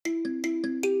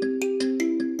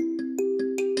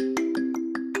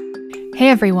Hey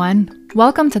everyone,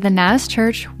 welcome to the Naz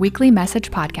Church Weekly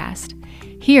Message Podcast.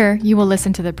 Here you will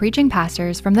listen to the preaching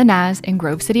pastors from the Naz in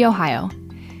Grove City, Ohio.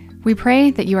 We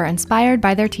pray that you are inspired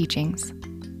by their teachings.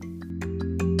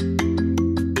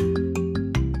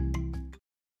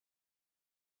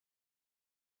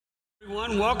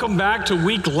 Everyone, welcome back to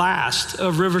week last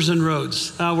of Rivers and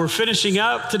Roads. We're finishing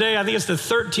up today. I think it's the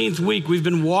 13th week. We've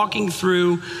been walking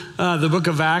through the book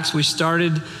of Acts. We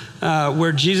started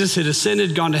where Jesus had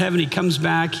ascended, gone to heaven. He comes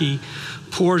back. He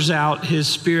pours out his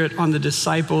spirit on the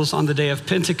disciples on the day of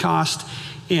Pentecost.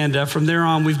 And from there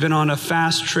on, we've been on a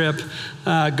fast trip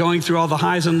going through all the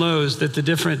highs and lows that the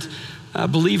different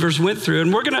believers went through.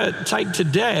 And we're going to take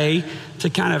today to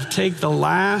kind of take the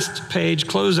last page,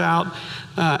 close out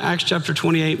Acts chapter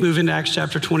 28, move into Acts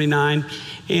chapter 29.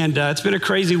 And it's been a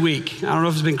crazy week. I don't know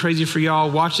if it's been crazy for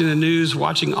y'all watching the news,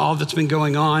 watching all that's been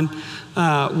going on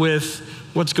with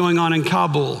what's going on in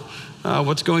Kabul,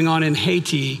 what's going on in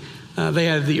Haiti. They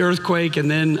had the earthquake, and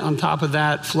then on top of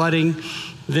that, flooding.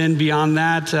 Then beyond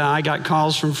that, I got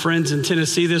calls from friends in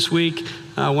Tennessee this week.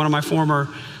 One of my former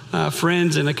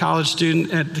friends and a college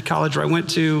student at the college where I went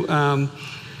to,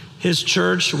 his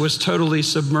church was totally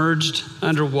submerged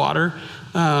underwater.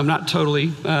 Not totally.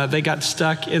 They got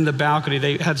stuck in the balcony.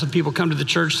 They had some people come to the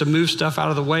church to move stuff out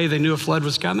of the way. They knew a flood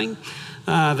was coming.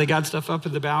 They got stuff up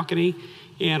in the balcony,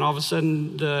 and all of a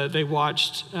sudden they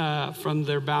watched from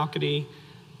their balcony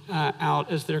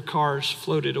out as their cars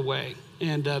floated away.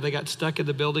 And they got stuck in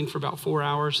the building for about 4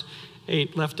 hours,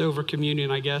 ate leftover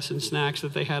communion, I guess, and snacks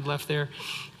that they had left there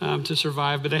to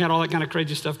survive. But they had all that kind of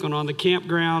crazy stuff going on. The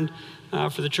campground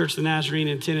for the Church of the Nazarene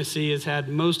in Tennessee has had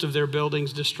most of their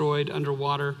buildings destroyed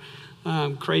underwater.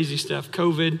 Crazy stuff.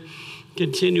 COVID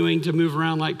continuing to move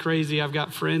around like crazy. I've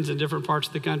got friends in different parts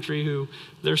of the country who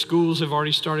their schools have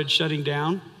already started shutting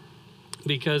down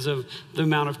because of the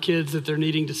amount of kids that they're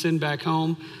needing to send back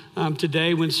home.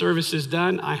 Today, when service is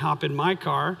done, I hop in my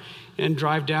car and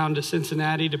drive down to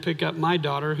Cincinnati to pick up my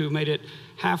daughter, who made it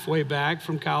halfway back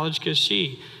from college because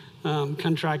she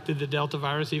contracted the Delta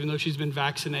virus, even though she's been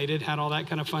vaccinated, had all that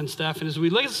kind of fun stuff. And as we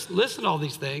listen to all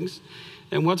these things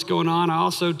and what's going on, I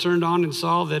also turned on and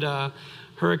saw that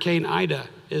Hurricane Ida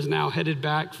is now headed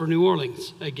back for New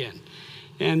Orleans again.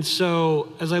 And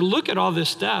so as I look at all this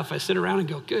stuff, I sit around and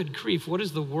go, good grief, what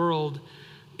is the world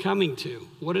coming to?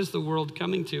 What is the world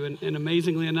coming to? And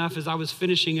amazingly enough, as I was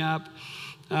finishing up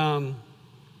the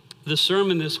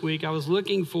sermon this week, I was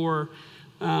looking for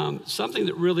something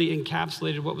that really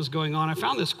encapsulated what was going on. I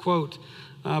found this quote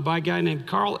by a guy named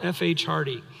Carl F.H.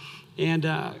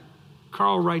 And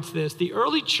Carl writes this: the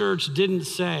early church didn't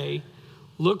say,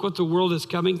 look what the world is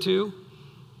coming to.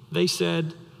 They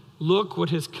said, look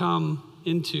what has come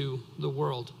into the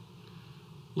world.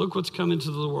 Look what's come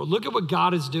into the world. Look at what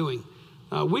God is doing.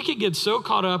 We could get so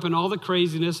caught up in all the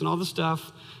craziness and all the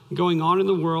stuff going on in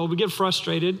the world. We get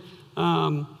frustrated.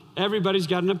 Everybody's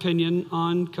got an opinion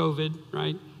on COVID,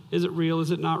 right? Is it real?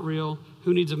 Is it not real?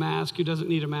 Who needs a mask? Who doesn't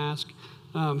need a mask?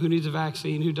 Who needs a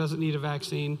vaccine? Who doesn't need a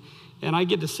vaccine? And I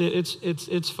get to sit.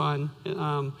 It's fun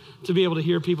to be able to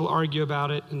hear people argue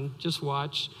about it and just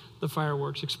watch the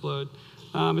fireworks explode.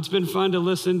 It's been fun to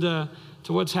listen to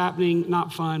what's happening.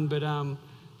 Not fun, but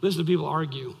listen to people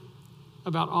argue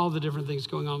about all the different things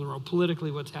going on in the world, politically,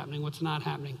 what's happening, what's not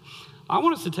happening. I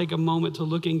want us to take a moment to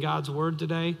look in God's word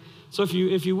today. So if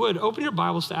you would, open your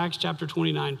Bibles to Acts chapter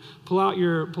 29. Pull out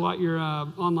your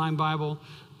online Bible,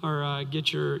 or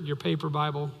get your paper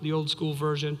Bible, the old school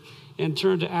version, and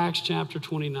turn to Acts chapter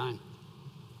 29.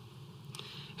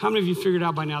 How many of you figured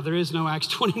out by now there is no Acts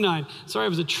 29? Sorry, it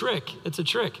was a trick. It's a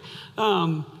trick.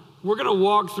 We're going to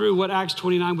walk through what Acts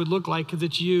 29 would look like because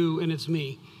it's you and it's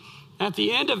me. At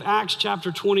the end of Acts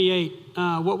chapter 28,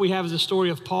 what we have is a story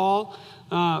of Paul,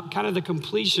 kind of the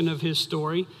completion of his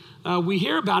story. We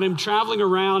hear about him traveling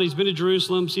around. He's been to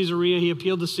Jerusalem, Caesarea. He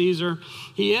appealed to Caesar.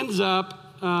 He ends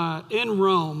up in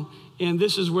Rome, and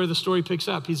this is where the story picks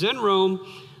up. He's in Rome.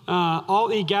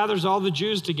 He gathers all the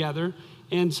Jews together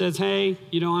and says, hey,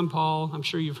 I'm Paul. I'm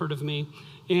sure you've heard of me.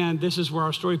 And this is where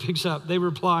our story picks up. They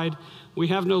replied, we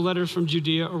have no letters from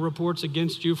Judea or reports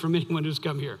against you from anyone who's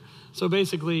come here. So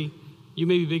basically, you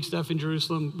may be big stuff in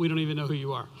Jerusalem. We don't even know who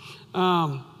you are.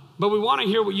 But we want to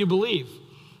hear what you believe.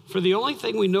 For the only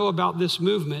thing we know about this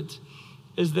movement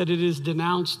is that it is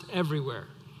denounced everywhere.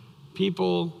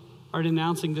 People are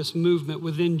denouncing this movement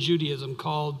within Judaism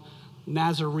called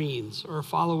Nazarenes, or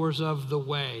followers of the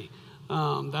way.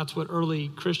 That's what early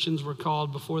Christians were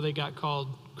called before they got called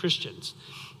Christians.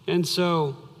 And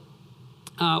so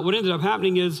what ended up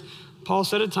happening is Paul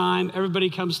set a time, everybody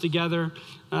comes together,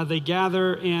 they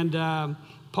gather, and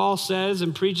Paul says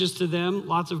and preaches to them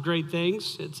lots of great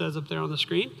things. It says up there on the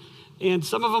screen. And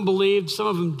some of them believed, some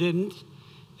of them didn't.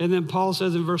 And then Paul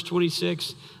says in verse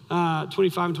 25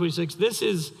 and 26, this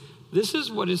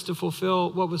is what is to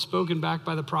fulfill what was spoken back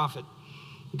by the prophet.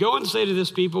 Go and say to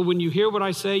this people, when you hear what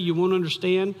I say, you won't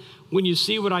understand. When you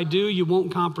see what I do, you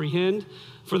won't comprehend.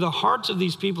 For the hearts of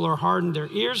these people are hardened.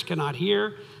 Their ears cannot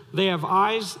hear. They have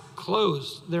eyes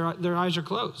closed. Their eyes are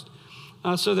closed.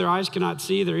 So their eyes cannot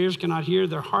see, their ears cannot hear,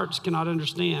 their hearts cannot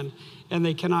understand, and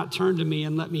they cannot turn to me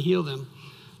and let me heal them.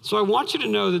 So I want you to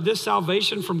know that this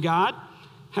salvation from God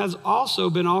has also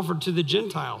been offered to the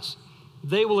Gentiles.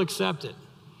 They will accept it.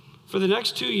 For the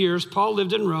next 2 years, Paul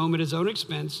lived in Rome at his own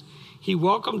expense. He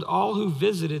welcomed all who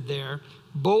visited there,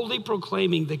 boldly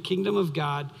proclaiming the kingdom of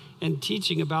God and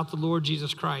teaching about the Lord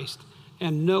Jesus Christ.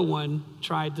 And no one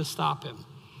tried to stop him.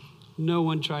 No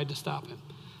one tried to stop him.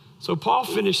 So Paul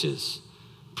finishes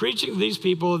preaching to these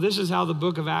people. This is how the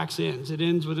book of Acts ends. It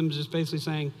ends with him just basically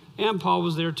saying, and Paul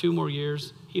was there 2 more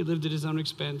years. He lived at his own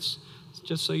expense,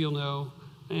 just so you'll know.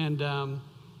 And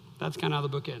that's kind of how the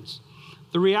book ends.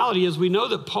 The reality is we know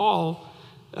that Paul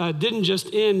didn't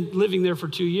just end living there for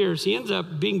 2 years. He ends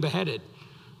up being beheaded.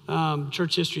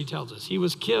 Church history tells us. He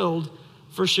was killed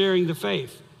for sharing the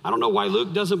faith. I don't know why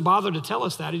Luke doesn't bother to tell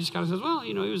us that. He just kind of says, well,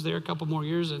 he was there a couple more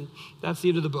years, and that's the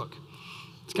end of the book.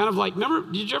 It's kind of like,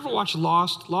 remember, did you ever watch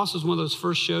Lost? Lost is one of those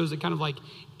first shows that kind of like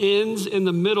ends in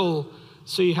the middle,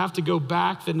 so you have to go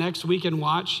back the next week and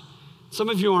watch. Some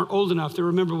of you aren't old enough to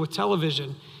remember with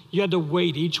television, you had to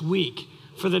wait each week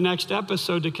for the next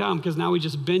episode to come, because now we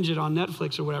just binge it on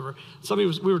Netflix or whatever.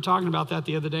 We were talking about that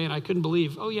the other day, and I couldn't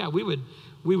believe, oh yeah, we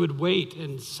would wait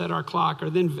and set our clock, or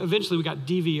then eventually we got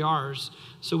DVRs,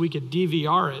 so we could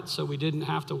DVR it, so we didn't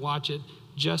have to watch it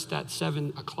just at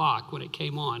 7 o'clock when it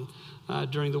came on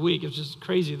during the week. It's just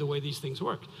crazy the way these things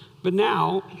work. But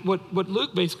now, what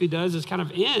Luke basically does is kind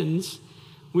of ends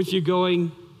with you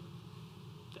going,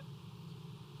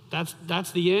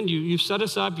 that's the end. You've set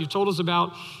us up. You've told us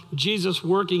about Jesus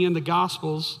working in the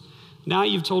Gospels. Now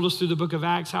you've told us through the book of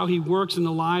Acts how he works in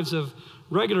the lives of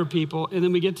regular people. And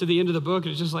then we get to the end of the book,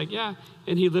 and it's just like, yeah,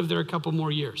 and he lived there a couple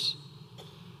more years.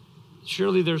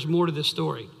 Surely there's more to this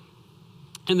story.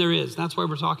 And there is. That's why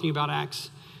we're talking about Acts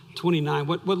 29.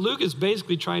 What Luke is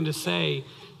basically trying to say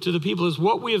to the people is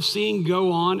what we have seen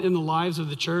go on in the lives of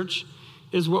the church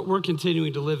is what we're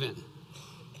continuing to live in.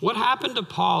 What happened to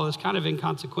Paul is kind of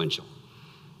inconsequential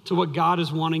to what God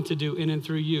is wanting to do in and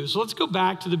through you. So let's go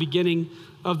back to the beginning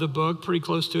of the book, pretty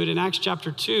close to it. In Acts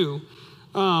chapter 2,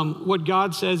 what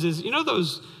God says is,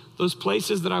 those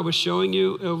places that I was showing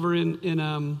you over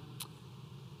in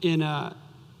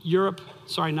Europe,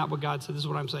 sorry, not what God said, this is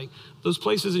what I'm saying. Those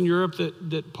places in Europe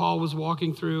that Paul was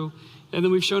walking through, and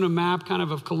then we've shown a map kind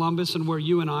of Columbus and where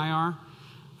you and I are.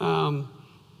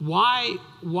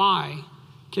 Why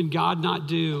can God not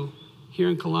do here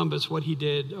in Columbus what he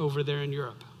did over there in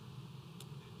Europe?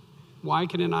 Why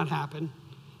can it not happen?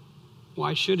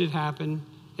 Why should it happen?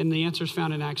 And the answer is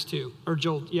found in Acts 2, or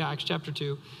Acts chapter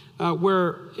 2,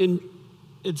 where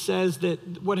it says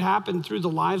that what happened through the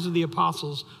lives of the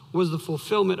apostles was the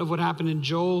fulfillment of what happened in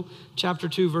Joel chapter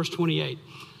 2, verse 28.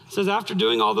 It says, after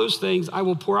doing all those things, I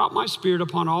will pour out my spirit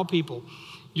upon all people.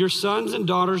 Your sons and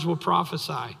daughters will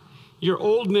prophesy. Your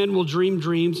old men will dream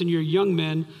dreams, and your young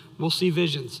men will see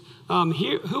visions.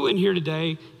 Who in here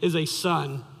today is a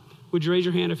son? Would you raise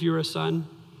your hand if you were a son?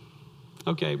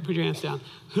 Okay, put your hands down.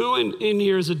 Who in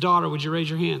here is a daughter? Would you raise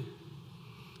your hand?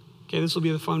 Okay, this will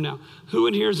be the phone now. Who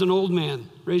in here is an old man?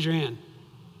 Raise your hand.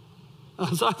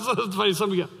 So it's funny,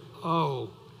 some of you go, oh.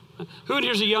 Who in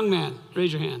here is a young man?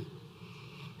 Raise your hand.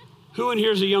 Who in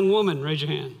here is a young woman? Raise your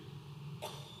hand.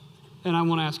 And I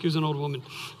want to ask who's an old woman.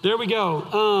 There we go.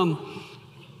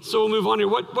 So we'll move on here.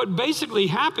 What basically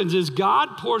happens is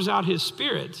God pours out his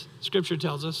spirit, scripture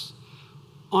tells us,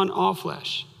 on all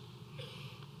flesh.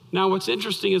 Now what's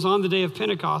interesting is on the day of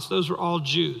Pentecost, those were all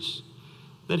Jews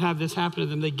that have this happen to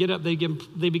them. They get up, they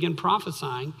begin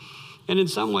prophesying. And in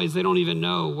some ways, they don't even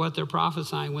know what they're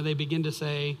prophesying when they begin to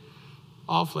say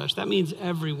all flesh. That means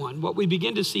everyone. What we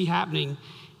begin to see happening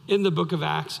in the book of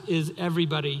Acts is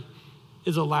everybody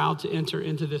is allowed to enter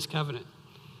into this covenant.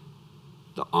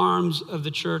 The arms of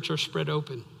the church are spread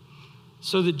open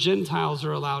so that Gentiles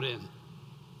are allowed in.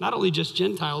 Not only just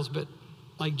Gentiles, but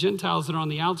like Gentiles that are on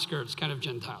the outskirts, kind of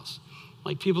Gentiles.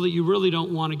 Like people that you really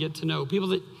don't want to get to know. People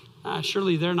that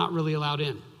surely they're not really allowed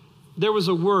in. There was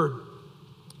a word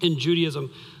in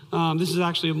Judaism. This is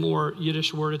actually a more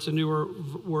Yiddish word. It's a newer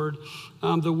word.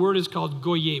 The word is called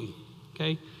goyim,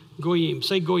 okay? Goyim.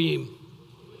 Say goyim.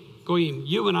 Goyim.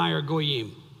 You and I are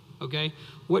goyim. okay?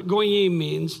 What goyim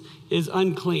means is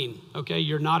unclean, okay?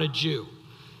 You're not a Jew.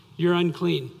 You're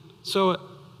unclean. So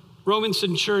Roman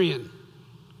centurion,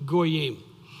 goyim.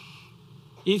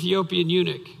 Ethiopian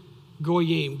eunuch,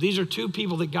 goyim. These are two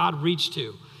people that God reached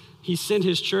to. He sent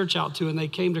his church out to, and they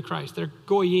came to Christ. They're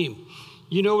goyim.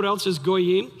 You know what else is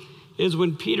goyim? Is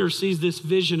when Peter sees this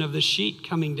vision of the sheet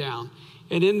coming down.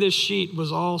 And in this sheet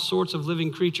was all sorts of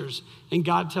living creatures. And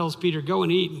God tells Peter, go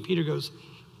and eat. And Peter goes,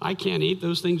 I can't eat.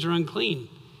 Those things are unclean.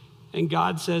 And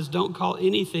God says, don't call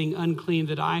anything unclean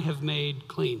that I have made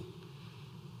clean.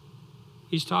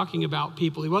 He's talking about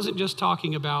people. He wasn't just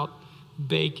talking about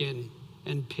bacon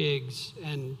and pigs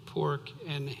and pork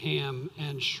and ham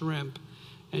and shrimp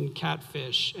and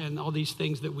catfish and all these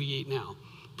things that we eat now.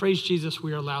 Praise Jesus,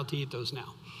 we are allowed to eat those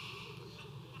now.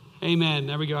 Amen.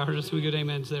 There we go. I heard some good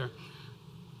amens there.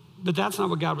 But that's not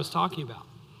what God was talking about.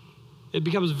 It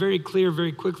becomes very clear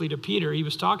very quickly to Peter. He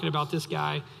was talking about this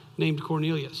guy named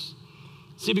Cornelius.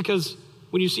 See, because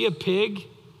when you see a pig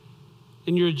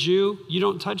and you're a Jew, you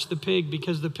don't touch the pig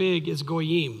because the pig is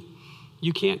goyim.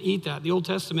 You can't eat that. The Old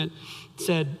Testament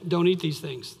said, don't eat these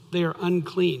things. They are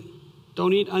unclean.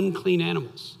 Don't eat unclean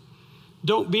animals.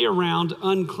 Don't be around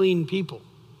unclean people.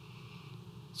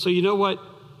 So you know what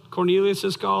Cornelius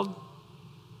is called?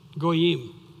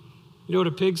 Goyim. You know what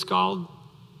a pig's called?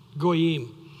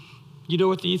 Goyim. You know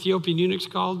what the Ethiopian eunuch's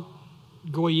called?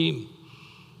 Goyim.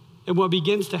 And what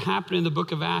begins to happen in the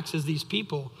book of Acts is these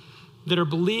people that are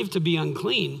believed to be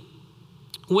unclean,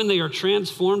 when they are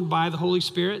transformed by the Holy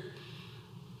Spirit,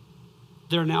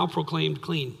 they're now proclaimed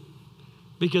clean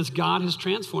because God has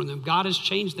transformed them. God has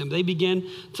changed them. They begin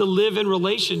to live in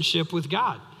relationship with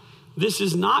God. This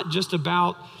is not just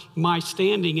about my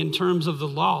standing in terms of the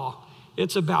law.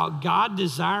 It's about God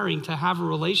desiring to have a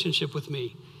relationship with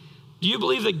me. Do you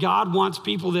believe that God wants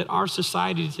people that our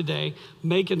society today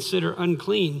may consider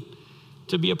unclean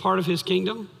to be a part of his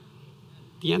kingdom?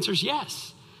 The answer is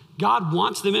yes. God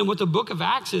wants them in. What the book of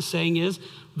Acts is saying is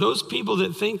those people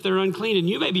that think they're unclean, and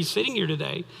you may be sitting here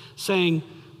today saying,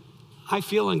 I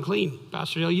feel unclean,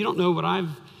 Pastor Dale. You don't know what I've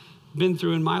been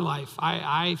through in my life.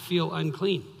 I feel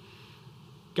unclean.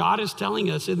 God is telling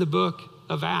us in the book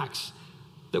of Acts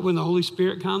that when the Holy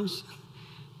Spirit comes,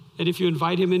 and if you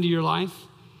invite him into your life,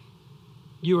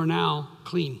 you are now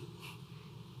clean.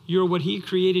 You're what he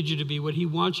created you to be, what he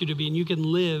wants you to be, and you can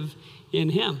live in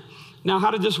him. Now,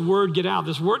 how did this word get out?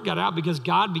 This word got out because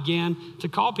God began to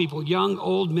call people, young,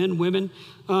 old, men, women.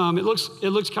 It looks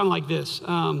kind of like this.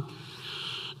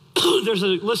 There's a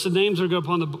list of names that are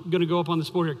going to go up on this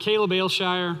board here. Caleb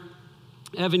Ailshire,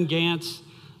 Evan Gantz,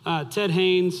 Ted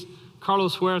Haynes,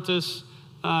 Carlos Huertas,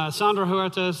 Sandra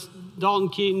Huertas, Dalton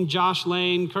Keaton, Josh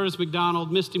Lane, Curtis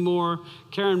McDonald, Misty Moore,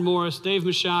 Karen Morris, Dave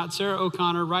Machat, Sarah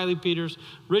O'Connor, Riley Peters,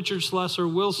 Richard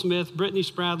Slesser, Will Smith, Brittany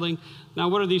Spradling. Now,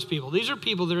 what are these people? These are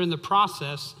people that are in the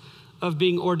process of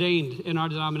being ordained in our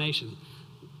denomination.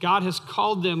 God has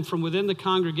called them from within the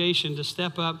congregation to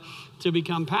step up to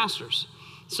become pastors.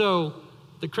 So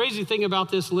the crazy thing about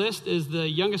this list is the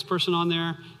youngest person on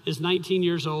there is 19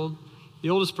 years old. The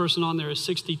oldest person on there is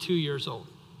 62 years old.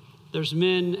 There's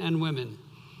men and women.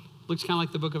 Looks kind of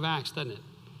like the book of Acts, doesn't it?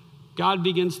 God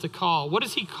begins to call. What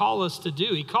does he call us to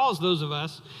do? He calls those of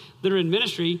us that are in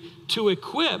ministry to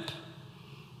equip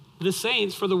the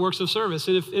saints for the works of service.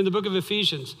 And in the book of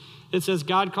Ephesians, it says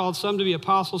God called some to be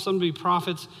apostles, some to be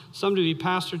prophets, some to be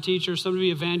pastor teachers, some to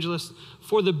be evangelists,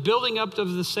 for the building up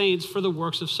of the saints for the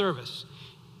works of service.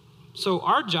 So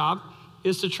our job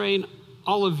is to train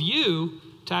all of you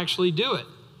to actually do it.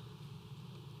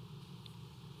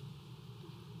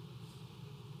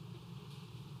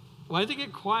 Why did they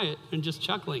get quiet and just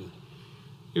chuckling?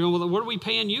 You're going, well, what are we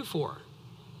paying you for?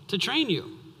 To train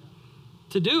you,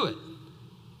 to do it.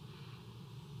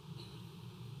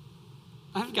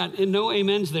 I've got no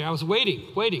amens there. I was waiting.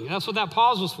 That's what that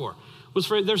pause was for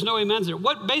there's no amens there.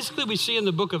 What basically we see in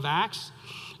the book of Acts,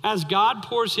 as God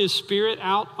pours his spirit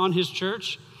out on his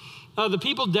church, the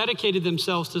people dedicated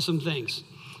themselves to some things.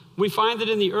 We find that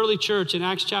in the early church in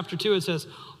Acts chapter 2, it says,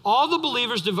 all the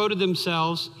believers devoted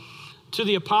themselves to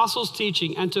the apostles'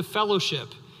 teaching and to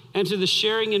fellowship and to the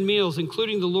sharing in meals,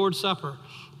 including the Lord's Supper,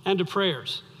 and to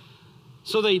prayers.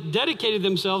 So they dedicated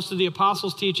themselves to the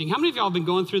apostles' teaching. How many of y'all have been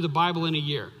going through the Bible in a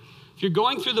year? If you're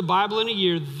going through the Bible in a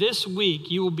year, this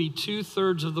week you will be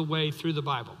 2/3 of the way through the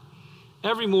Bible.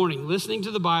 Every morning, listening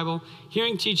to the Bible,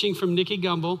 hearing teaching from Nikki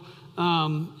Gumbel,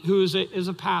 who is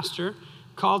a pastor,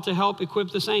 called to help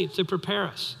equip the saints, to prepare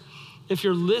us. If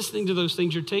you're listening to those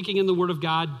things, you're taking in the Word of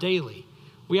God daily.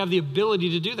 We have the ability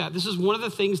to do that. This is one of the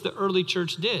things the early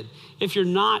church did. If you're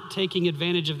not taking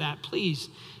advantage of that, please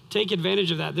Take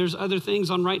advantage of that. There's other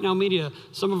things on Right Now Media.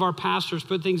 Some of our pastors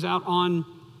put things out on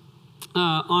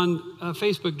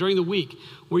Facebook during the week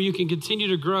where you can continue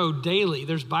to grow daily.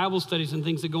 There's Bible studies and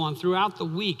things that go on throughout the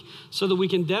week so that we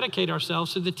can dedicate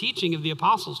ourselves to the teaching of the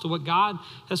apostles, to what God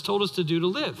has told us to do to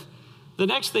live. The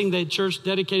next thing the church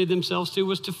dedicated themselves to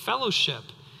was to fellowship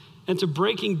and to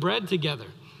breaking bread together.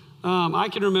 I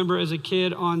can remember as a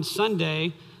kid on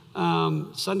Sunday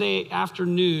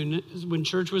afternoon, when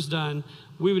church was done,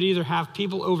 we would either have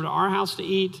people over to our house to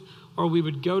eat, or we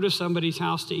would go to somebody's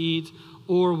house to eat,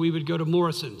 or we would go to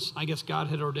Morrison's. I guess God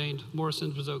had ordained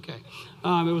Morrison's was okay.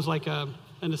 It was like an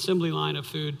assembly line of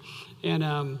food,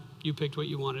 and you picked what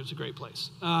you wanted. It was a great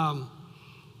place.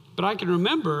 But I can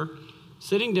remember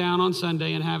sitting down on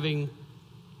Sunday and having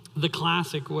the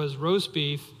classic was roast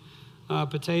beef,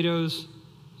 potatoes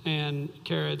and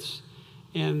carrots,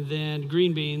 and then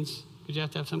green beans, because you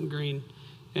have to have something green,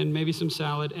 and maybe some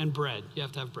salad and bread. You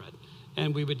have to have bread.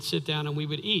 And we would sit down and we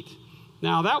would eat.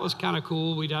 Now, that was kind of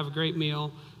cool. We'd have a great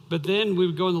meal. But then we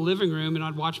would go in the living room and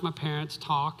I'd watch my parents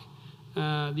talk.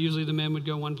 Usually the men would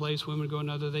go one place, women would go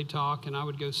another. They'd talk, and I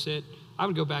would go sit. I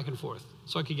would go back and forth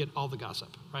so I could get all the gossip,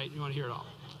 right? You want to hear it all.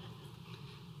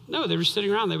 No, they were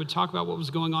sitting around. They would talk about what was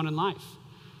going on in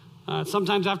life.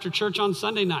 Sometimes after church on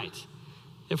Sunday night,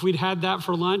 if we'd had that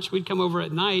for lunch, we'd come over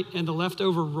at night, and the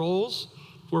leftover rolls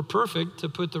were perfect to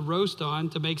put the roast on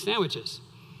to make sandwiches.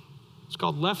 It's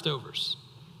called leftovers.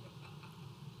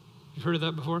 You've heard of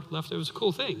that before? Leftovers, a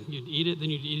cool thing. You'd eat it, then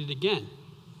you'd eat it again.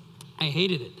 I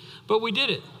hated it, but we did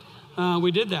it.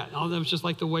 We did that. That was just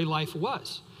like the way life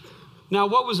was. Now,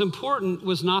 what was important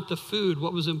was not the food.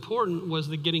 What was important was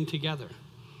the getting together,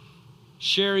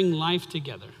 sharing life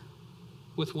together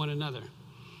with one another.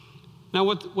 Now,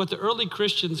 what the early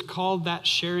Christians called that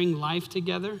sharing life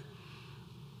together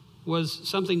was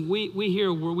something we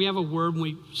hear where we have a word when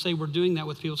we say we're doing that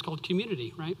with people. It's called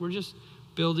community, right? We're just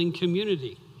building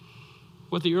community.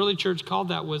 What the early church called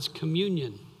that was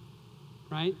communion,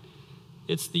 right?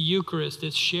 It's the Eucharist.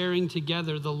 It's sharing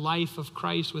together the life of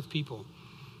Christ with people.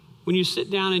 When you sit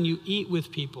down and you eat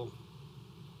with people,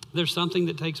 there's something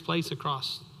that takes place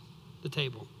across the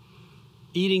table.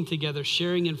 Eating together,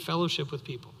 sharing in fellowship with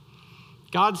people.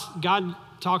 God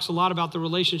talks a lot about the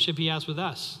relationship he has with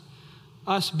us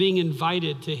being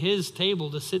invited to his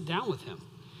table to sit down with him,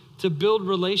 to build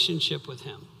relationship with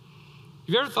him.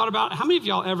 Have you ever thought about, how many of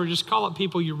y'all ever just call up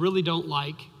people you really don't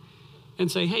like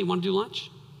and say, hey, want to do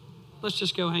lunch? Let's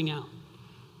just go hang out.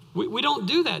 We don't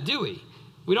do that, do we?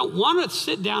 We don't want to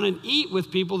sit down and eat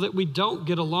with people that we don't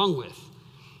get along with.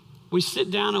 We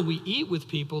sit down and we eat with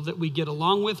people that we get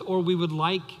along with, or we would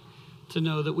like to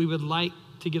know that we would like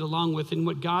to get along with. And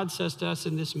what God says to us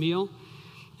in this meal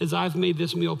is, I've made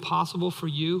this meal possible for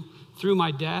you through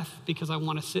my death because I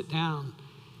want to sit down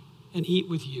and eat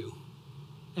with you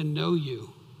and know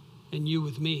you and you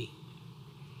with me.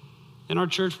 In our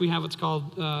church, we have what's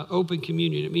called open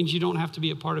communion. It means you don't have to be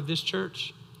a part of this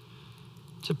church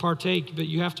to partake, but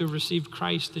you have to receive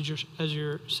Christ as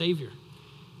your Savior.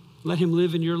 Let him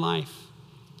live in your life.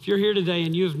 If you're here today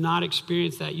and you have not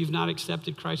experienced that, you've not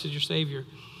accepted Christ as your Savior,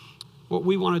 what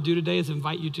we want to do today is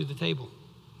invite you to the table.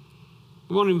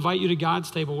 We want to invite you to God's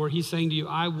table where he's saying to you,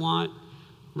 I want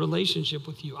relationship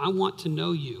with you. I want to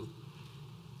know you.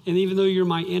 And even though you're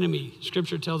my enemy,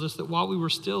 Scripture tells us that while we were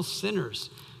still sinners,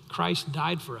 Christ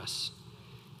died for us.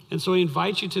 And so he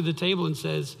invites you to the table and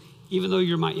says, even though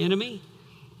you're my enemy,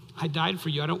 I died for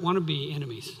you. I don't want to be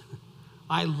enemies.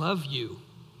 I love you.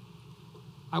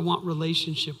 I want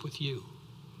relationship with you.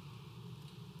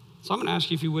 So I'm going to ask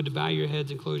you, if you would, to bow your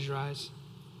heads and close your eyes.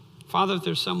 Father, if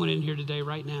there's someone in here today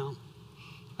right now,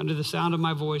 under the sound of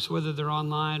my voice, whether they're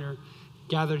online or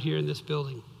gathered here in this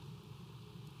building,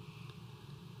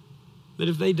 that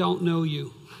if they don't know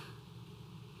you,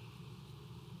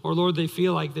 or Lord, they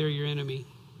feel like they're your enemy,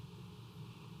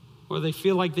 or they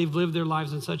feel like they've lived their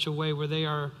lives in such a way where they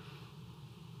are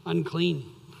unclean,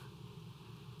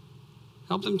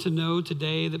 help them to know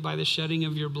today that by the shedding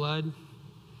of your blood,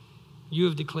 you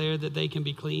have declared that they can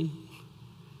be clean.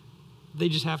 They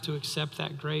just have to accept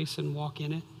that grace and walk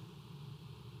in it.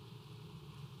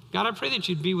 God, I pray that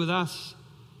you'd be with us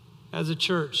as a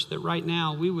church, that right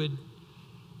now we would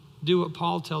do what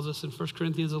Paul tells us in 1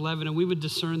 Corinthians 11, and we would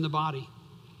discern the body.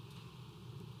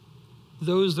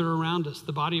 Those that are around us,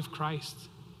 the body of Christ.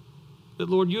 That,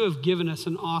 Lord, you have given us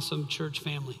an awesome church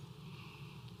family.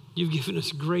 You've given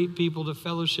us great people to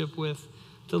fellowship with,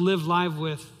 to live life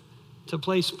with, to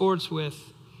play sports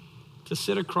with, to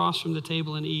sit across from the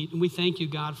table and eat. And we thank you,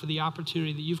 God, for the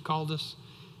opportunity that you've called us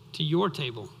to your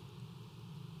table.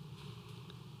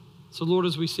 So, Lord,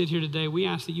 as we sit here today, we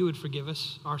ask that you would forgive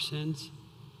us our sins.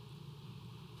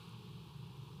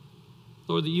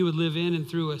 Lord, that you would live in and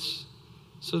through us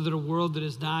so that a world that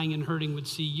is dying and hurting would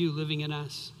see you living in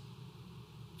us.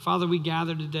 Father, we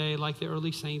gather today like the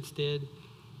early saints did.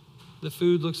 The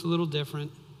food looks a little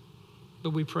different, but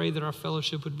we pray that our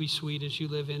fellowship would be sweet as you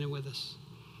live in and with us.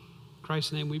 In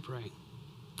Christ's name we pray.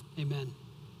 Amen.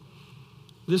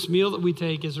 This meal that we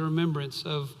take is a remembrance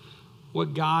of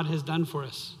what God has done for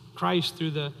us. Christ,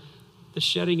 through the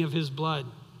shedding of his blood,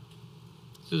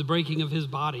 through the breaking of his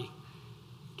body,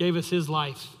 gave us his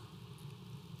life.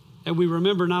 And we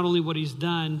remember not only what he's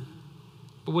done,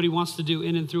 but what he wants to do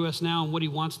in and through us now and what he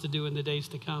wants to do in the days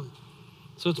to come.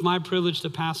 So it's my privilege to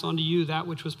pass on to you that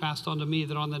which was passed on to me,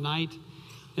 that on the night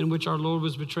in which our Lord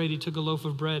was betrayed, he took a loaf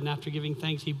of bread, and after giving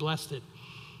thanks, he blessed it.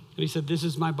 And he said, "This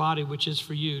is my body, which is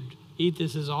for you. Eat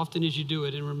this as often as you do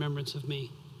it in remembrance of me."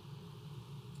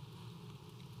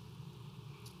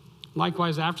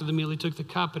 Likewise, after the meal, he took the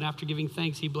cup, and after giving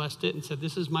thanks, he blessed it and said,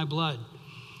 "This is my blood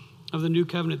of the new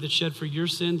covenant that's shed for your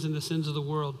sins and the sins of the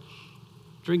world.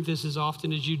 Drink this as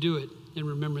often as you do it in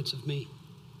remembrance of me."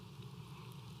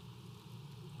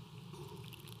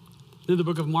 In the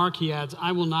book of Mark, he adds,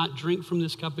 "I will not drink from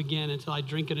this cup again until I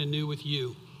drink it anew with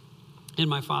you in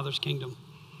my Father's kingdom."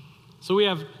 So we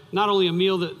have not only a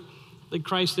meal that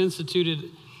Christ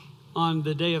instituted on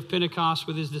the day of Pentecost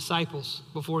with his disciples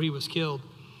before he was killed,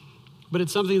 but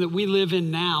it's something that we live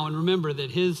in now. And remember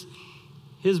that his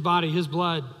body, his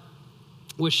blood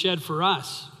was shed for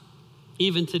us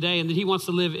even today, and that he wants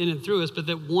to live in and through us, but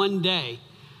that one day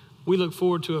we look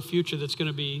forward to a future that's going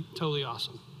to be totally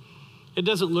awesome. It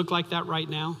doesn't look like that right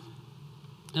now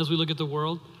as we look at the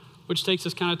world, which takes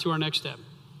us kind of to our next step.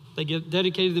 They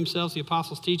dedicated themselves to the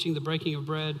apostles' teaching, the breaking of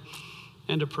bread,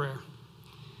 and to prayer.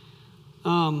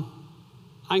 I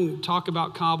can talk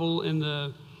about Kabul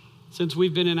since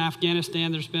we've been in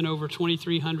Afghanistan, there's been over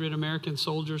 2,300 American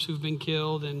soldiers who've been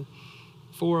killed and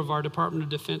 4 of our Department of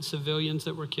Defense civilians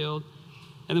that were killed.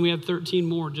 And then we had 13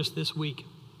 more just this week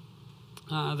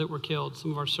that were killed,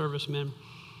 some of our servicemen.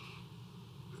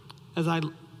 As I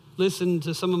listened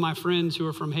to some of my friends who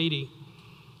are from Haiti,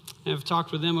 and I've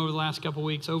talked with them over the last couple of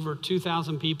weeks, over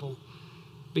 2,000 people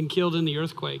been killed in the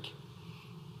earthquake.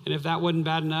 And if that wasn't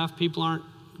bad enough, people aren't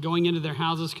going into their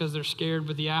houses because they're scared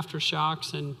with the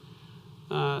aftershocks, and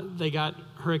they got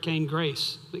Hurricane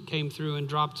Grace that came through and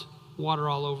dropped water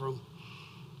all over them,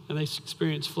 and they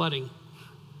experienced flooding.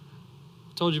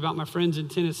 I told you about my friends in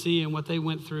Tennessee and what they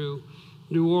went through.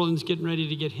 New Orleans getting ready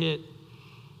to get hit.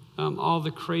 All the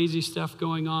crazy stuff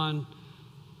going on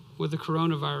with the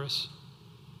coronavirus.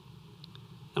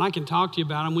 And I can talk to you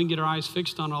about them. We can get our eyes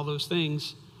fixed on all those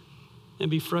things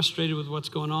and be frustrated with what's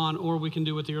going on, or we can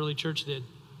do what the early church did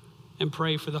and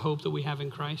pray for the hope that we have in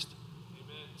Christ.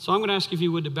 Amen. So I'm going to ask you, if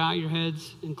you would, to bow your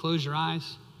heads and close your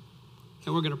eyes,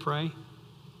 and we're going to pray.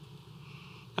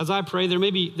 As I pray, there may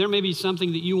be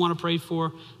something that you want to pray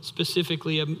for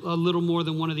specifically, a little more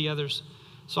than one of the others.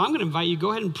 So I'm going to invite you,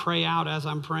 go ahead and pray out as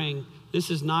I'm praying. This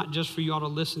is not just for you all to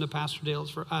listen to Pastor Dale,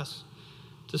 it's for us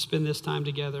to spend this time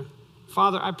together.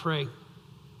 Father, I pray,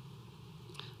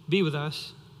 be with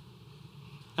us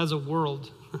as a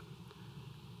world.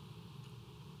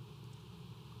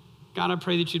 God, I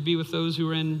pray that you'd be with those who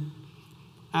are in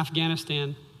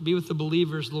Afghanistan. Be with the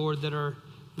believers, Lord, that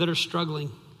are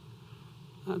struggling.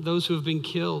 Those who have been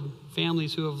killed,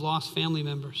 families who have lost family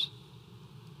members.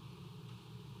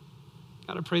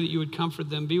 God, I pray that you would comfort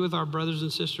them. Be with our brothers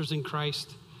and sisters in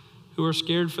Christ who are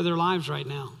scared for their lives right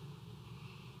now.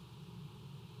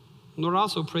 Lord, I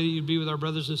also pray that you'd be with our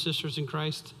brothers and sisters in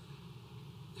Christ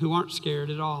who aren't scared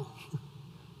at all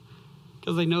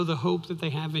because they know the hope that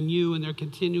they have in you, and they're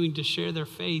continuing to share their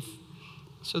faith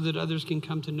so that others can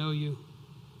come to know you.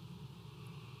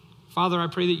 Father, I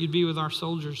pray that you'd be with our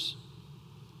soldiers.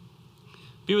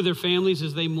 Be with their families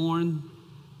as they mourn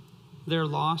their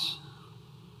loss.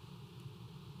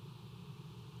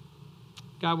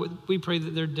 God, we pray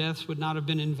that their deaths would not have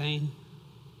been in vain.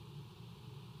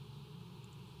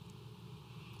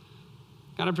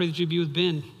 God, I pray that you'd be with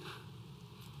Ben,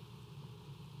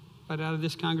 right out of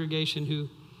this congregation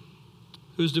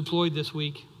who's deployed this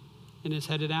week and is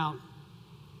headed out.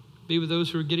 Be with those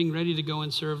who are getting ready to go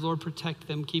and serve. Lord, protect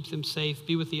them, keep them safe.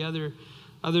 Be with the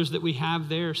others that we have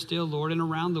there still, Lord, and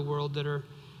around the world that are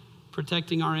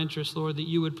protecting our interests, Lord, that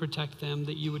you would protect them,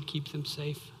 that you would keep them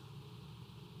safe.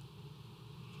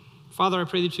 Father, I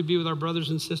pray that you'd be with our brothers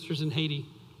and sisters in Haiti.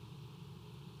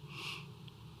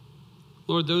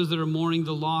 Lord, those that are mourning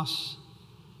the loss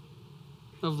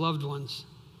of loved ones,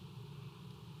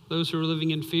 those who are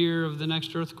living in fear of the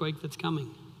next earthquake that's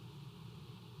coming.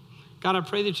 God, I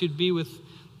pray that you'd be with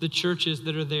the churches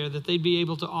that are there, that they'd be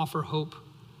able to offer hope.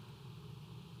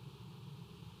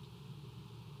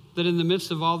 that in the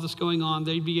midst of all this going on,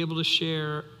 they'd be able to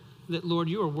share that, Lord,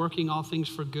 you are working all things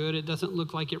for good. It doesn't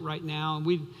look like it right now.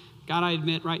 And God, I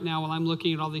admit right now, while I'm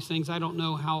looking at all these things, I don't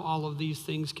know how all of these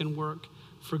things can work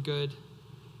for good.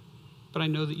 But I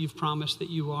know that you've promised that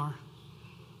you are.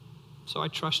 So I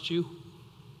trust you.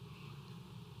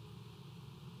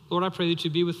 Lord, I pray that you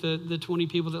be with the 20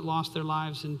 people that lost their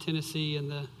lives in Tennessee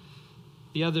and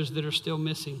the others that are still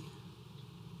missing.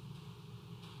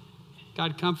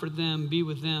 God, comfort them, be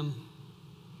with them.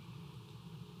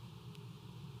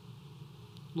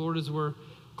 Lord, as we're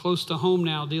close to home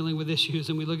now dealing with issues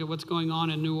and we look at what's going on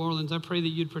in New Orleans, I pray that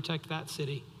you'd protect that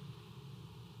city.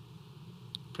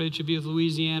 Pray that you'd be with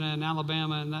Louisiana and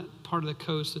Alabama and that part of the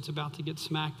coast that's about to get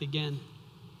smacked again.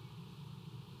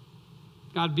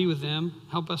 God, be with them.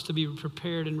 Help us to be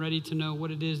prepared and ready to know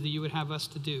what it is that you would have us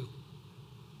to do.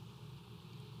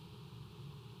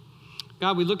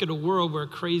 God, we look at a world where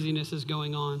craziness is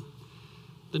going on.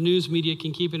 The news media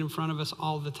can keep it in front of us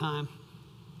all the time.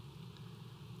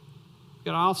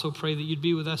 God, I also pray that you'd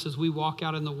be with us as we walk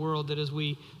out in the world, that as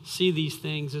we see these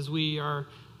things, as we are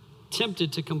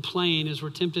tempted to complain, as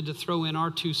we're tempted to throw in our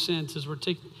 2 cents, as we're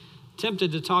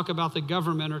tempted to talk about the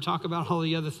government or talk about all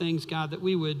the other things, God, that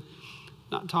we would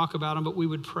not talk about them, but we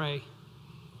would pray.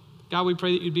 God, we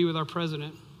pray that you'd be with our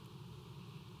president.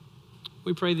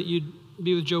 We pray that you'd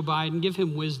be with Joe Biden. Give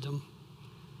him wisdom.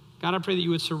 God, I pray that you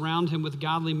would surround him with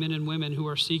godly men and women who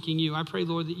are seeking you. I pray,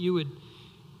 Lord, that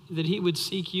he would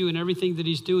seek you in everything that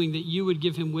he's doing, that you would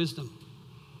give him wisdom.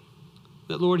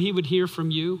 That, Lord, he would hear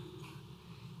from you.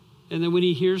 And then when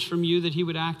he hears from you, that he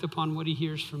would act upon what he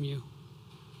hears from you.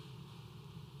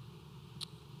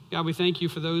 God, we thank you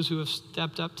for those who have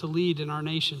stepped up to lead in our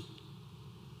nation.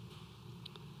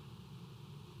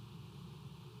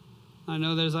 I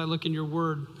know that as I look in your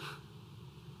word,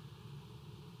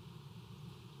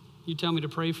 you tell me to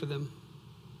pray for them.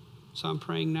 So I'm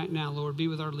praying right now, Lord, be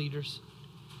with our leaders.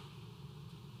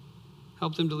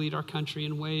 Help them to lead our country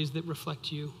in ways that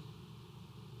reflect you.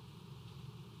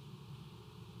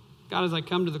 God, as I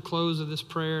come to the close of this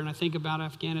prayer and I think about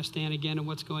Afghanistan again and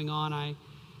what's going on,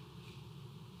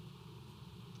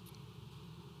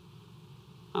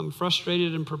 I'm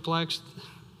frustrated and perplexed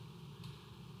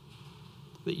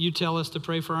that you tell us to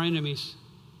pray for our enemies.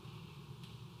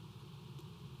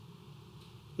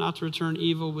 Not to return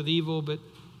evil with evil, but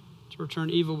to return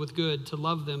evil with good, to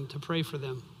love them, to pray for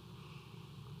them.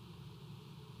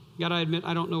 God, I admit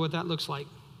I don't know what that looks like.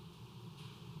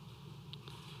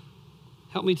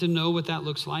 Help me to know what that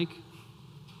looks like.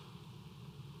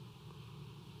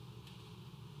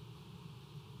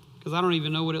 Because I don't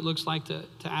even know what it looks like to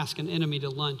ask an enemy to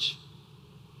lunch,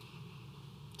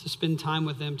 to spend time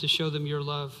with them, to show them your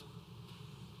love.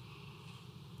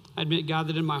 I admit, God,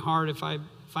 that in my heart, if I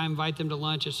invite them to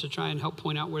lunch, it's to try and help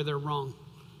point out where they're wrong.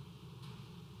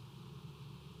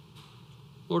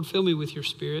 Lord, fill me with your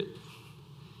spirit.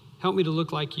 Help me to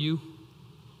look like you.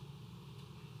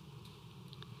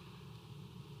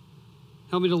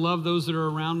 Help me to love those that are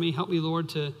around me. Help me, Lord,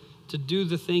 to do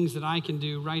the things that I can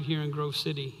do right here in Grove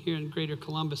City, here in Greater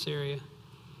Columbus area,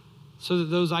 so that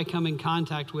those I come in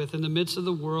contact with in the midst of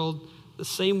the world, the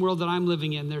same world that I'm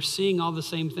living in, they're seeing all the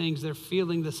same things, they're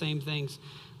feeling the same things,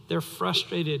 they're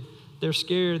frustrated, they're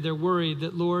scared, they're worried,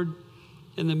 that, Lord,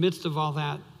 in the midst of all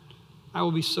that, I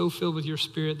will be so filled with your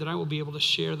spirit that I will be able to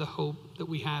share the hope that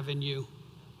we have in you.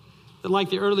 That like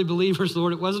the early believers,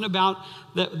 Lord, it wasn't about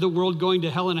the world going to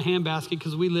hell in a handbasket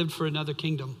because we lived for another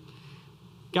kingdom.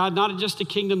 God, not just a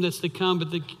kingdom that's to come,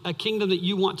 but a kingdom that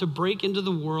you want to break into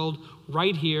the world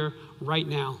right here, right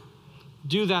now.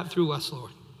 Do that through us,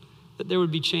 Lord, that there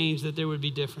would be change, that there would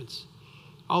be difference.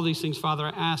 All these things, Father, I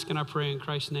ask and I pray in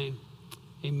Christ's name.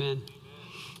 Amen.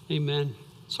 Amen.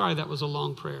 Sorry that was a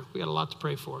long prayer. We got a lot to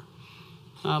pray for.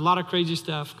 A lot of crazy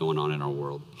stuff going on in our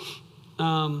world.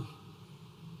 Got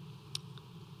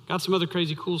some other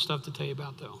crazy cool stuff to tell you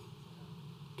about, though.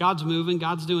 God's moving.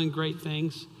 God's doing great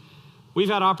things. We've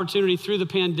had opportunity through the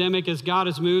pandemic as God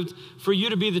has moved for you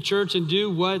to be the church and do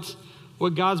what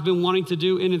God's been wanting to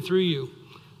do in and through you.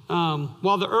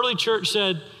 While the early church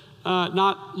said,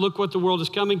 not look what the world is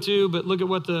coming to, but look at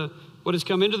what has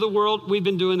come into the world, we've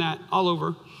been doing that all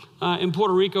over. In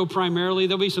Puerto Rico primarily.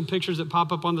 There'll be some pictures that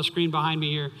pop up on the screen behind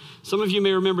me here. Some of you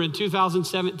may remember in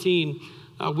 2017,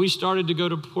 we started to go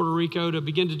to Puerto Rico to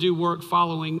begin to do work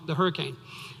following the hurricane.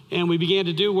 And we began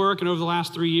to do work, and over the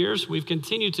last 3 years, we've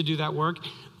continued to do that work.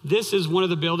 This is one of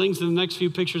the buildings, and the next few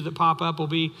pictures that pop up will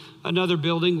be another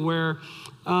building where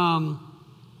the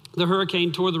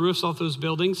hurricane tore the roofs off those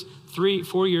buildings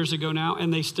 3-4 years ago now,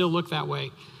 and they still look that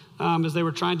way. As they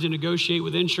were trying to negotiate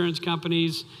with insurance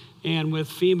companies and with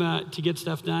FEMA to get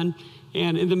stuff done.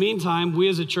 And in the meantime, we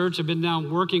as a church have been now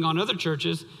working on other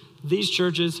churches. These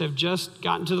churches have just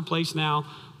gotten to the place now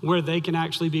where they can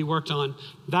actually be worked on.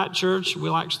 That church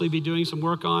we'll actually be doing some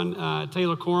work on.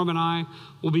 Taylor Coram and I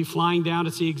will be flying down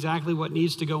to see exactly what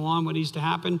needs to go on, what needs to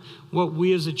happen, what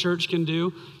we as a church can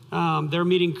do. They're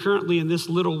meeting currently in this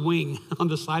little wing on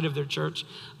the side of their church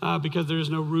because there is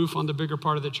no roof on the bigger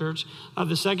part of the church.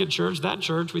 The second church, that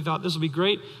church, we thought this will be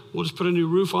great. We'll just put a new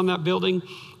roof on that building.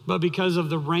 But because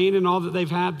of the rain and all that they've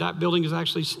had, that building is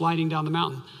actually sliding down the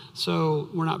mountain. So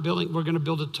we're going to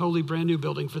build a totally brand new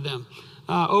building for them.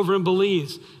 Over in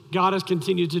Belize, God has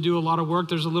continued to do a lot of work.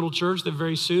 There's a little church that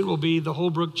very soon will be the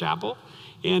Holbrook Chapel.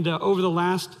 And over the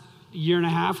last year and a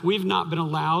half, we've not been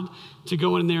allowed to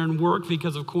go in there and work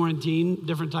because of quarantine,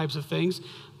 different types of things.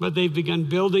 But they've begun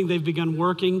building, they've begun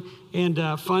working, and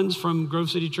funds from Grove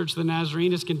City Church of the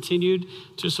Nazarene has continued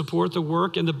to support the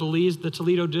work in the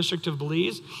Toledo district of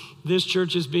Belize. This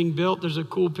church is being built. There's a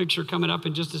cool picture coming up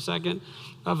in just a second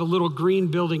of a little green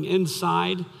building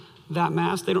inside that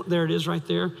mast. There it is right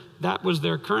there. That was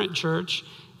their current church,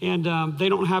 and they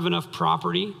don't have enough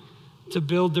property to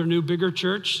build their new bigger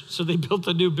church, so they built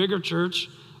a new bigger church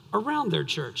around their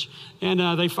church.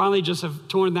 And they finally just have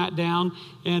torn that down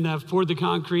and have poured the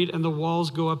concrete, and the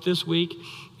walls go up this week.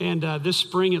 And this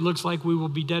spring, it looks like we will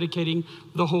be dedicating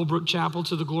the Holbrook Chapel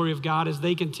to the glory of God as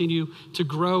they continue to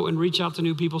grow and reach out to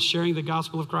new people, sharing the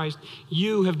gospel of Christ.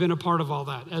 You have been a part of all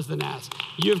that as the NAS.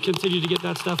 You have continued to get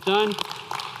that stuff done.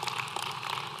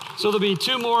 So there'll be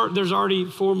 2 more. There's already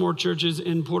 4 more churches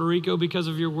in Puerto Rico because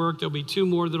of your work. There'll be 2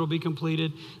 more that'll be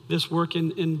completed, this work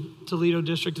in Toledo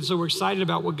district. And so we're excited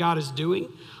about what God is doing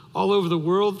all over the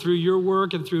world through your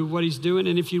work and through what he's doing.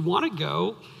 And if you want to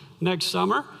go next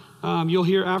summer, you'll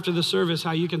hear after the service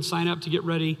how you can sign up to get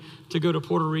ready to go to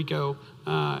Puerto Rico.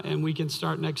 And we can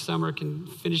start next summer,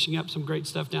 finishing up some great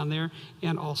stuff down there,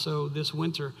 and also this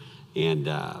winter. And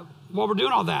while we're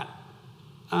doing all that,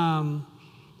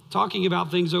 talking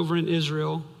about things over in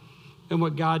Israel and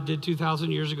what God did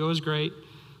 2,000 years ago is great.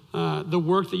 The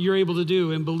work that you're able to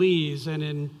do in Belize and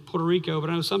in Puerto Rico, but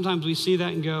I know sometimes we see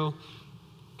that and go,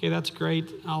 okay, that's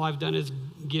great. All I've done is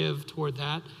give toward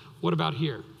that. What about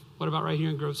here? What about right here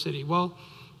in Grove City? Well,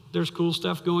 there's cool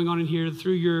stuff going on in here.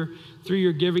 Through your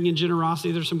giving and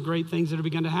generosity, there's some great things that have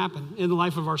begun to happen. In the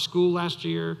life of our school last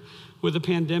year with the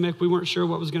pandemic, we weren't sure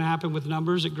what was going to happen with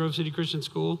numbers at Grove City Christian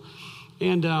School.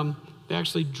 And they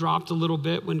actually dropped a little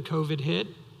bit when COVID hit.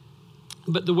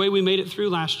 But the way we made it through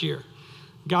last year,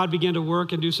 God began to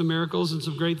work and do some miracles and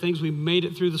some great things. We made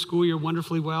it through the school year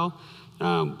wonderfully well.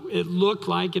 It looked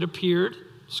like, it appeared,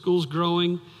 school's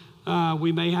growing.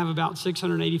 We may have about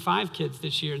 685 kids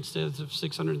this year instead of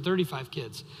 635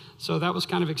 kids. So that was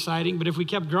kind of exciting. But if we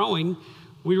kept growing,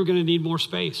 we were going to need more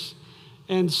space.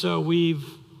 And so we've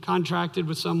contracted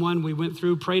with someone. We went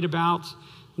through, prayed about,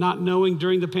 not knowing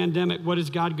during the pandemic, what is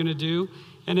God going to do?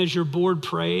 And as your board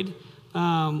prayed,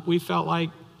 we felt like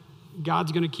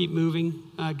God's going to keep moving.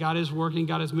 God is working.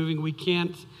 God is moving. We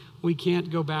can't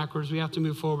go backwards. We have to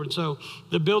move forward. So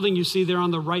the building you see there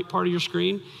on the right part of your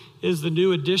screen is the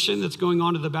new addition that's going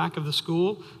on to the back of the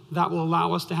school. That will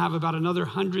allow us to have about another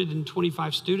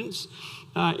 125 students.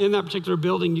 In that particular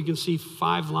building, you can see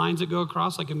 5 lines that go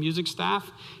across like a music staff,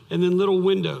 and then little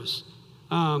windows.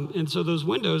 And so those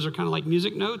windows are kind of like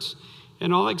music notes,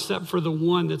 and all except for the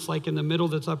one that's like in the middle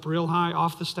that's up real high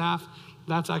off the staff,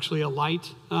 that's actually a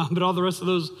light. But all the rest of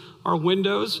those are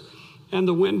windows, and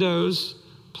the windows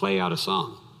play out a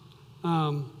song.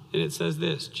 And it says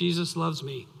this: Jesus loves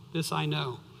me, this I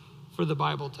know, for the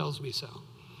Bible tells me so.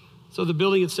 So the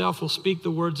building itself will speak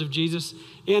the words of Jesus.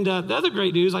 And the other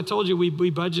great news, I told you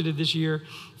we budgeted this year,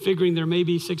 figuring there may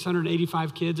be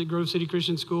 685 kids at Grove City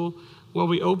Christian School. Well,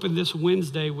 we opened this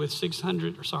Wednesday with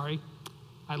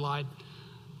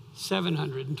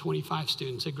 725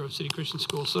 students at Grove City Christian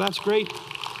School. So that's great.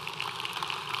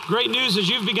 Great news as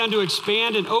you've begun to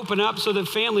expand and open up so that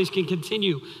families can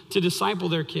continue to disciple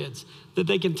their kids, that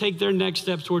they can take their next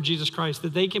steps toward Jesus Christ,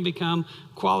 that they can become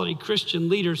quality Christian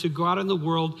leaders who go out in the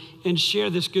world and share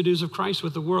this good news of Christ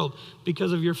with the world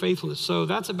because of your faithfulness. So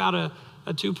that's about a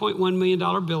 $2.1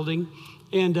 million building.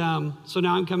 And so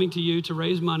now I'm coming to you to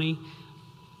raise money.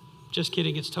 Just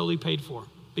kidding, it's totally paid for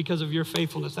because of your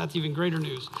faithfulness. That's even greater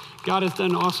news. God has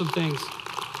done awesome things.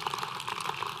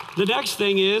 The next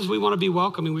thing is we want to be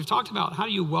welcoming. We've talked about how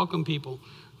do you welcome people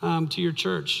to your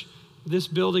church. This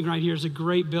building right here is a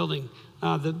great building.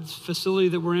 The facility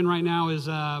that we're in right now is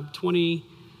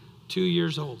 22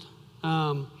 years old.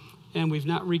 And we've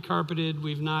not recarpeted,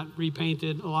 we've not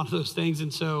repainted a lot of those things.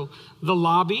 And so the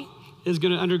lobby is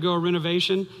going to undergo a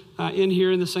renovation. In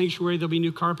here in the sanctuary, there'll be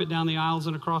new carpet down the aisles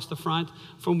and across the front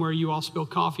from where you all spill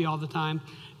coffee all the time.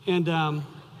 And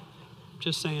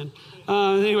just saying.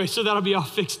 Anyway, so that'll be all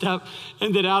fixed up.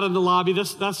 And then out in the lobby,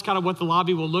 that's kind of what the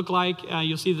lobby will look like.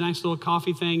 You'll see the nice little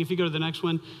coffee thing. If you go to the next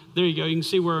one, there you go. You can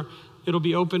see where it'll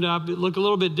be opened up. It'll look a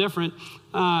little bit different.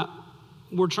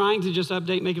 We're trying to just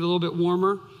update, make it a little bit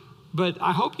warmer. But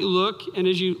I hope you look, and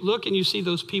as you look and you see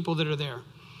those people that are there,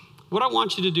 what I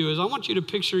want you to do is I want you to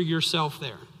picture yourself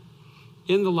there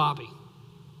in the lobby.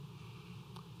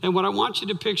 And what I want you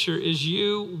to picture is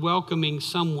you welcoming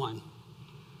someone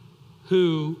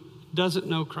who doesn't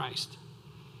know Christ.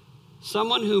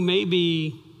 Someone who may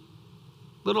be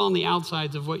a little on the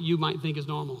outsides of what you might think is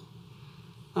normal.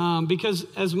 Because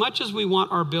as much as we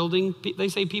want our building, they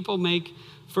say people make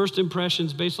first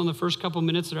impressions based on the first couple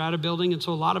minutes they're at a building, and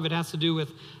so a lot of it has to do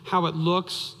with how it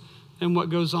looks and what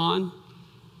goes on.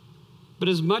 But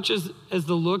as much as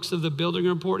the looks of the building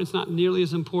are important, it's not nearly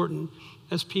as important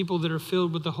as people that are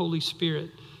filled with the Holy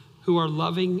Spirit, who are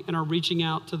loving and are reaching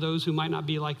out to those who might not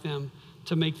be like them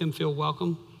to make them feel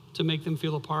welcome, to make them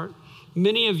feel a part.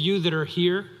 Many of you that are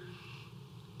here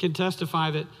can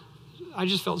testify that I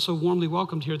just felt so warmly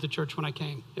welcomed here at the church when I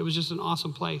came. It was just an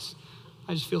awesome place.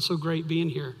 I just feel so great being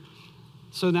here.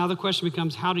 So now the question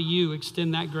becomes, how do you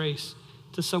extend that grace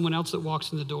to someone else that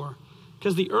walks in the door?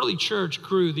 Because the early church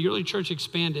grew, the early church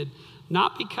expanded,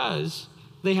 not because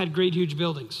they had great, huge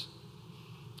buildings.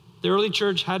 The early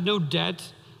church had no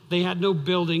debt, they had no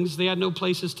buildings, they had no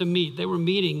places to meet. They were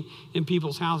meeting in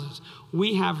people's houses.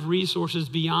 We have resources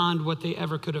beyond what they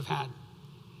ever could have had.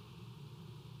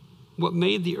 What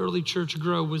made the early church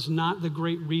grow was not the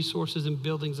great resources and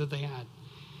buildings that they had.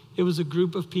 It was a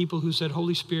group of people who said,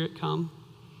 Holy Spirit, come,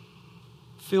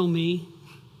 fill me,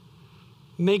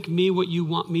 make me what you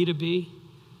want me to be.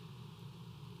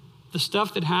 The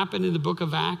stuff that happened in the book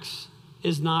of Acts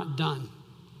is not done.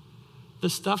 The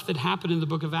stuff that happened in the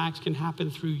book of Acts can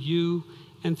happen through you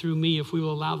and through me if we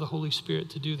will allow the Holy Spirit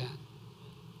to do that.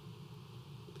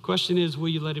 The question is, will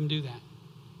you let him do that?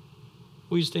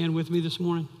 Will you stand with me this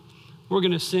morning? We're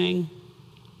going to sing.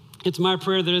 It's my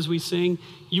prayer that as we sing,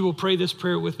 you will pray this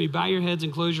prayer with me. Bow your heads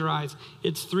and close your eyes.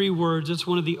 It's 3 words. It's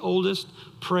one of the oldest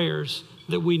prayers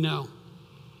that we know.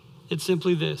 It's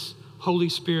simply this: Holy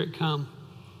Spirit, come.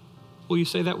 Will you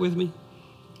say that with me?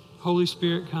 Holy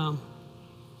Spirit, come.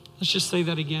 Let's just say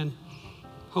that again.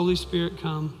 Holy Spirit,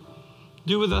 come.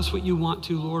 Do with us what you want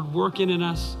to, Lord. Work in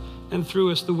us and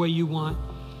through us the way you want.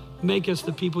 Make us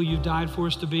the people you died for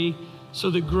us to be, so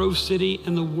that Grove City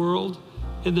and the world,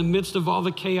 in the midst of all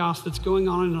the chaos that's going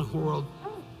on in the world,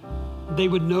 they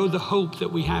would know the hope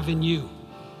that we have in you.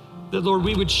 That, Lord,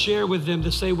 we would share with them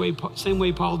the same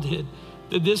way Paul did.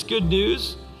 That this good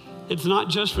news, it's not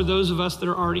just for those of us that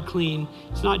are already clean.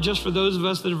 It's not just for those of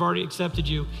us that have already accepted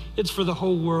you. It's for the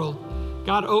whole world.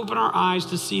 God, open our eyes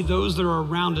to see those that are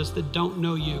around us that don't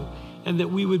know you, and that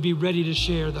we would be ready to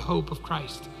share the hope of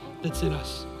Christ that's in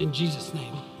us. In Jesus'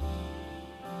 name.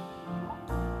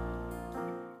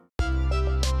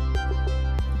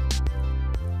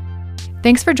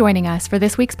 Thanks for joining us for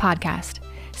this week's podcast.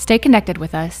 Stay connected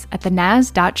with us at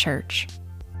thenaz.church.